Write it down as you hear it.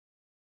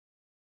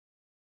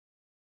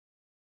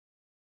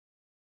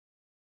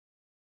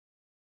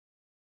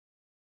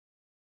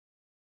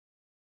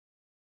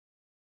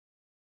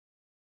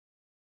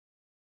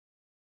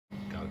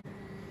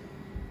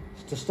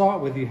To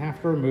start with, you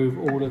have to remove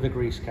all of the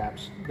grease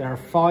caps. There are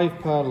 5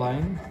 per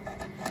lane,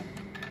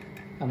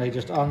 and they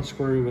just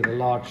unscrew with a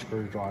large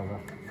screwdriver.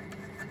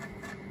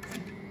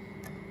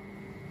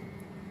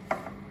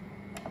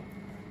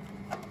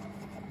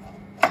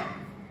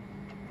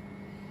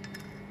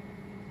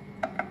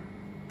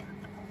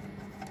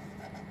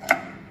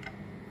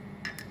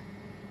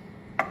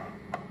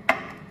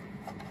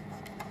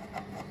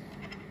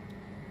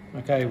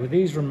 Okay, with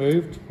these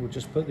removed, we'll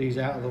just put these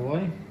out of the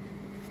way.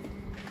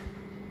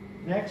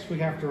 Next, we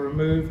have to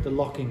remove the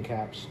locking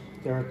caps.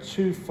 There are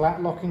 2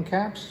 flat locking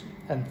caps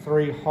and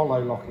 3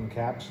 hollow locking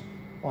caps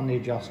on the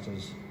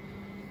adjusters.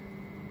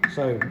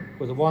 So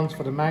with the ones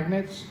for the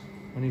magnets,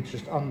 we need to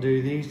just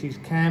undo these. These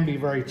can be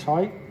very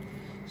tight.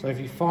 So if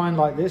you find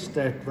like this,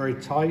 they're very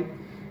tight,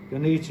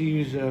 you'll need to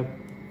use an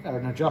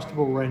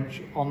adjustable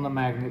wrench on the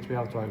magnet to be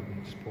able to open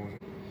it. Just pause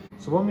it.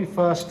 So when we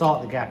first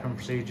start the gapping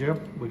procedure,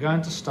 we're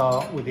going to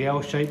start with the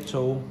L-shaped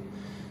tool,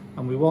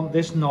 and we want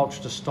this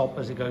notch to stop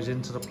as it goes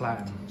into the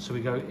platen. So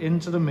we go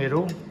into the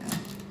middle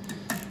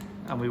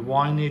and we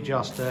wind the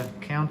adjuster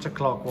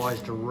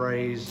counterclockwise to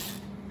raise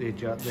the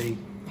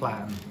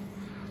platen.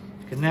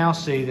 You can now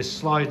see this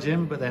slides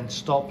in but then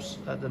stops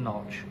at the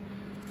notch.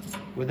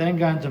 We're then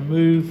going to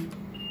move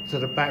to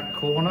the back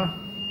corner.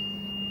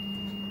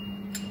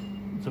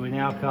 So we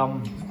now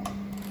come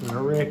to the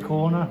rear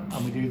corner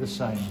and we do the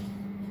same.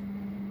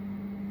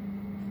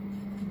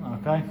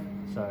 Okay,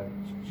 so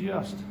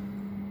it's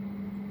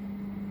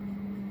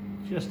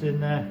just in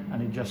there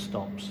and it just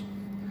stops.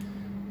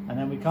 And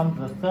then we come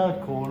to the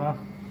third corner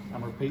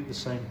and repeat the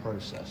same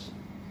process.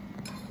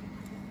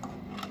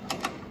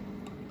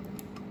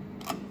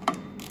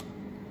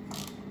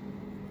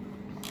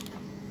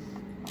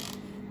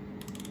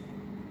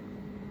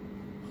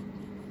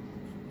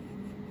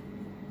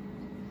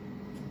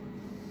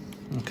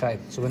 Okay,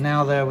 so we're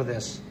now there with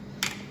this.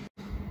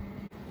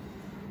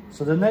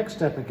 So the next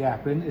step of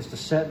gapping is to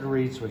set the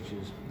reed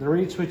switches. The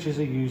reed switches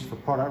are used for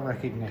product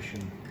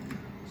recognition.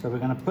 So we're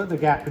going to put the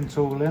gapping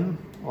tool in,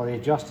 or the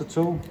adjuster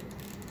tool.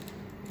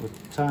 We'll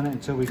turn it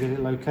until we get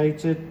it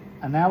located.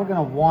 And now we're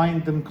going to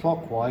wind them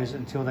clockwise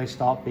until they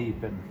start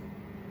beeping.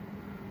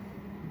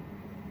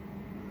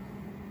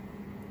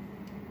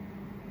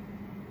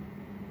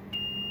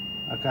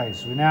 Okay,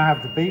 so we now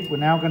have the beep. We're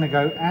now going to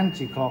go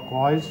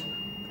anti-clockwise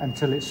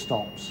until it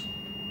stops.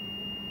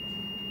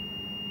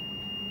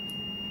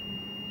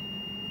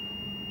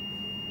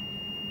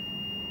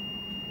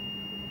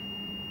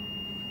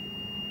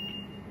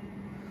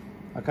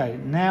 Okay,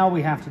 now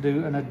we have to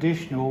do an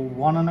additional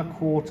 1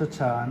 1/4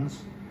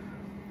 turns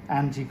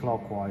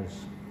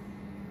anti-clockwise.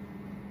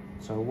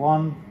 So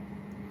 1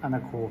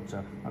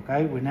 1/4.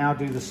 Okay, we now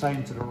do the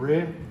same to the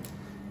rear.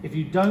 If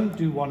you don't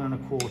do 1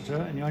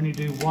 1/4 and you only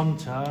do 1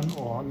 turn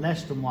or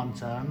less than 1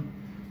 turn,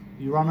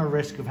 you run a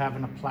risk of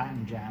having a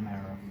platen jam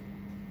error.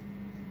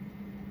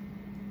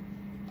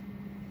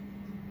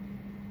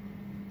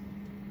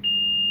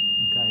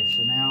 Okay,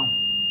 so now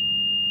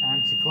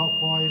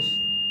anti-clockwise.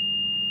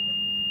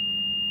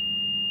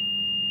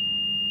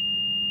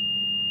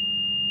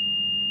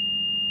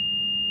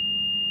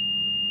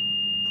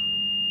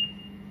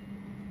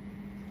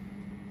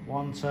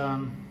 One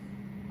turn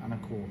and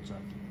 1/4.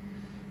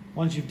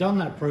 Once you've done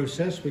that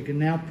process, we can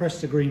now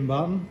press the green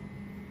button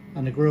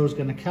and the grill is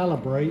going to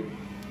calibrate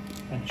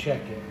and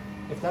check it.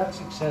 If that's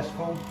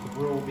successful, the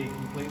grill will be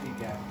completely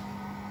gapped.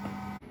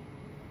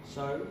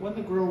 So when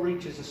the grill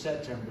reaches a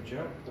set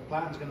temperature, the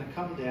platen's going to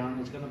come down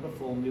and it's going to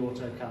perform the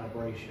auto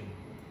calibration.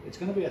 It's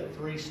going to be a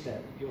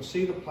 3-step. You'll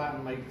see the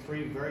platen make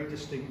 3 very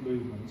distinct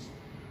movements.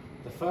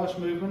 The first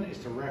movement is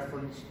to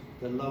reference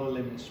the lower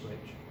limit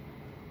switch.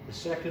 The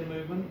second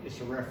movement is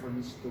to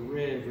reference the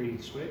rear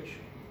reed switch,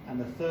 and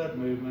the third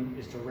movement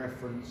is to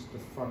reference the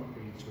front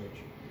reed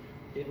switch.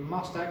 It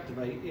must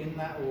activate in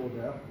that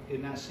order,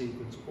 in that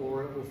sequence,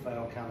 or it will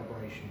fail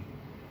calibration.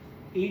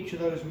 Each of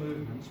those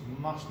movements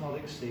must not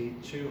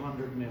exceed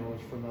 200 mils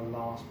from the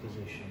last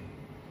position.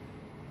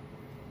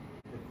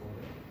 Record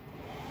it.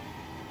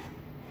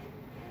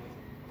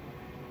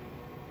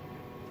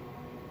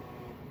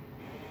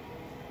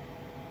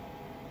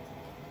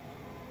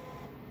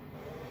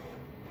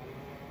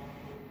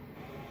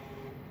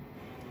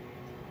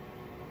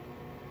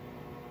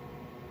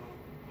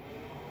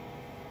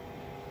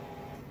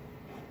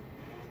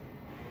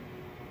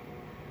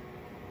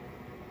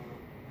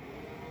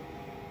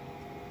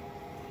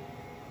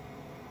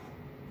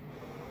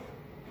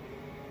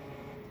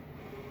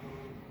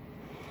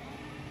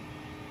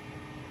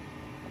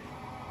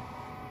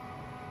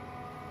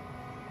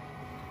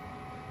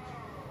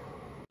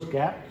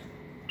 Gapped.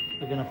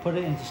 We're going to put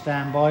it into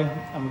standby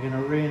and we're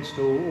going to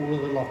reinstall all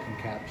of the locking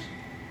caps.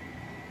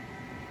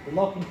 The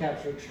locking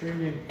caps are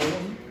extremely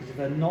important because if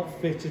they're not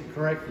fitted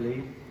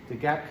correctly, the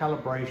gap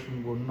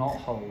calibration will not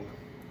hold.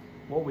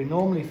 What we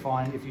normally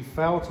find, if you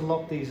fail to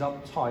lock these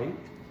up tight,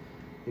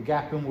 the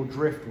gapping will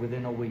drift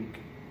within a week.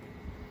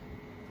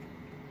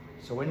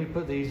 So when you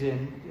put these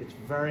in, it's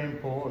very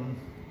important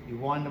you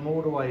wind them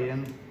all the way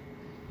in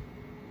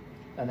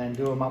and then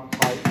do them up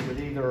tight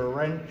with either a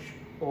wrench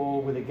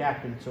or with a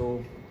gapping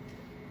tool,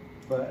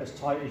 but as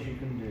tight as you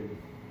can do.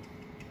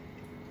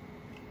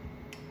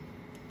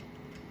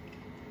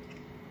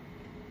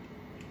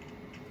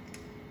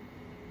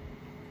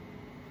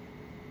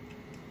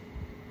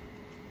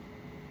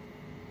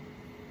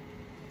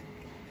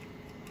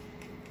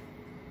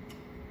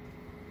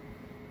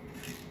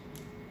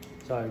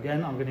 So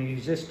again, I'm going to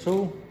use this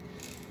tool.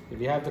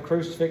 If you have the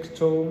crucifix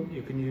tool,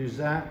 you can use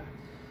that.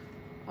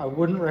 I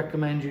wouldn't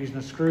recommend using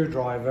a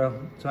screwdriver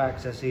to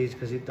access these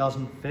because it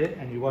doesn't fit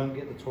and you won't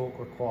get the torque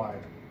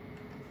required.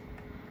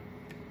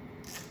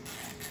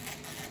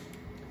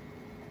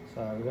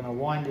 So we're going to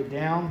wind it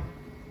down,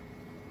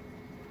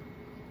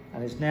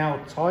 and it's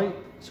now tight,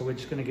 so we're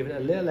just going to give it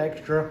a little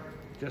extra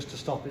just to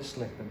stop it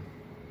slipping.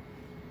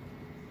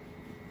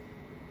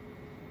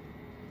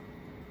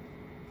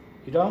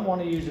 You don't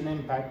want to use an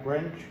impact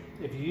wrench.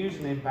 If you use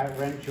an impact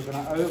wrench, you're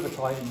going to over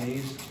tighten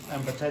these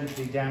and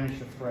potentially damage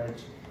the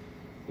threads.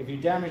 If you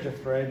damage the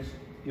threads,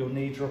 you'll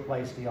need to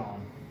replace the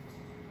arm.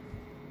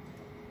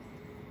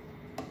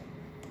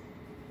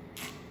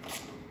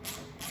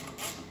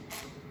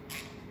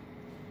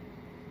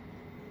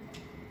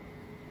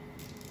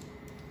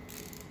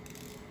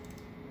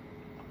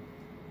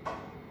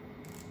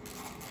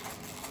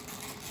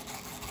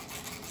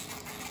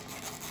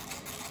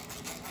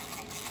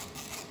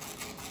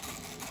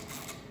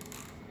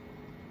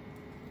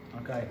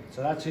 Okay,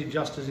 so that's the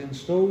adjusters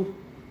installed.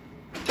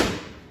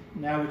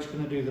 Now we're just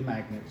going to do the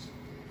magnets.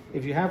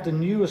 If you have the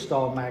newer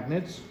style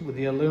magnets with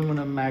the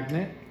aluminum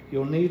magnet,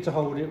 you'll need to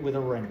hold it with a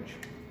wrench.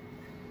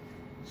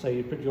 So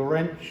you put your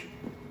wrench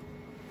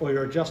or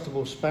your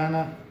adjustable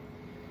spanner,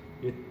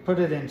 you'd put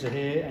it into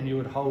here and you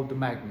would hold the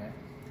magnet.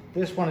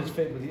 This one is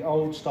fitted with the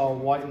old style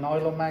white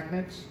nylon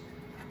magnets,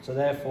 so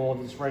therefore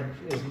this wrench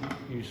isn't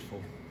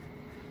useful.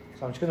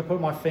 So I'm just going to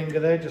put my finger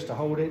there just to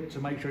hold it to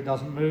make sure it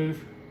doesn't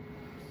move,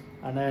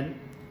 and then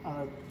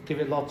give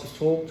it lots of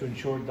torque to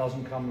ensure it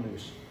doesn't come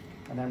loose,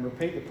 and then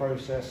repeat the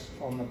process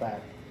on the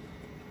back.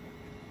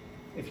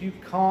 If you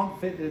can't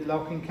fit the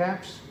locking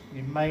caps,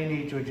 you may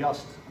need to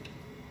adjust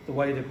the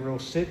way the grill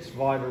sits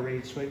via the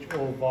reed switch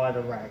or via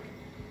the rack.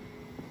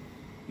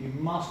 You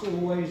must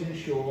always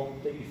ensure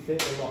that you fit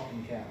the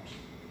locking caps.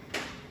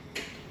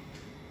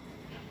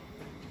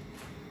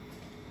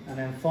 And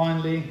then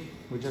finally,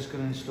 we're just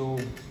going to install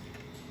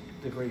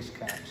the grease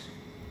caps.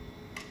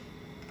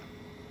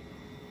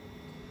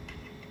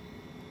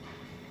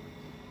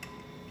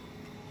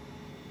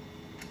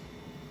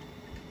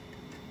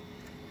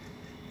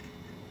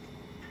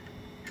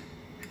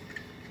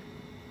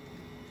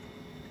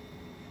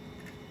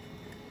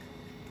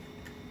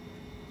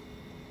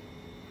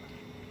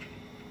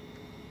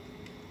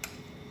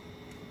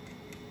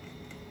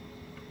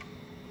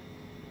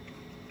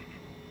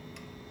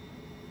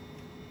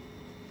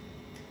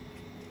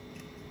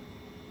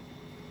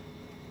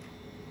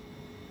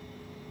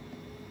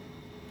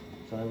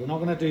 So we're not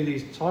going to do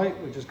these tight,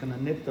 we're just going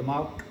to nip them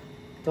up.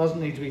 Doesn't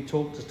need to be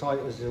torqued as tight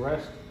as the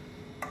rest.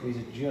 These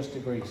are just a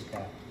grease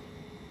cap.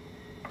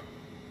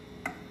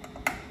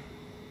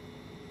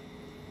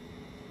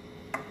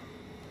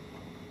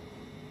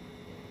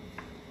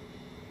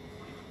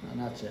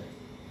 And that's it.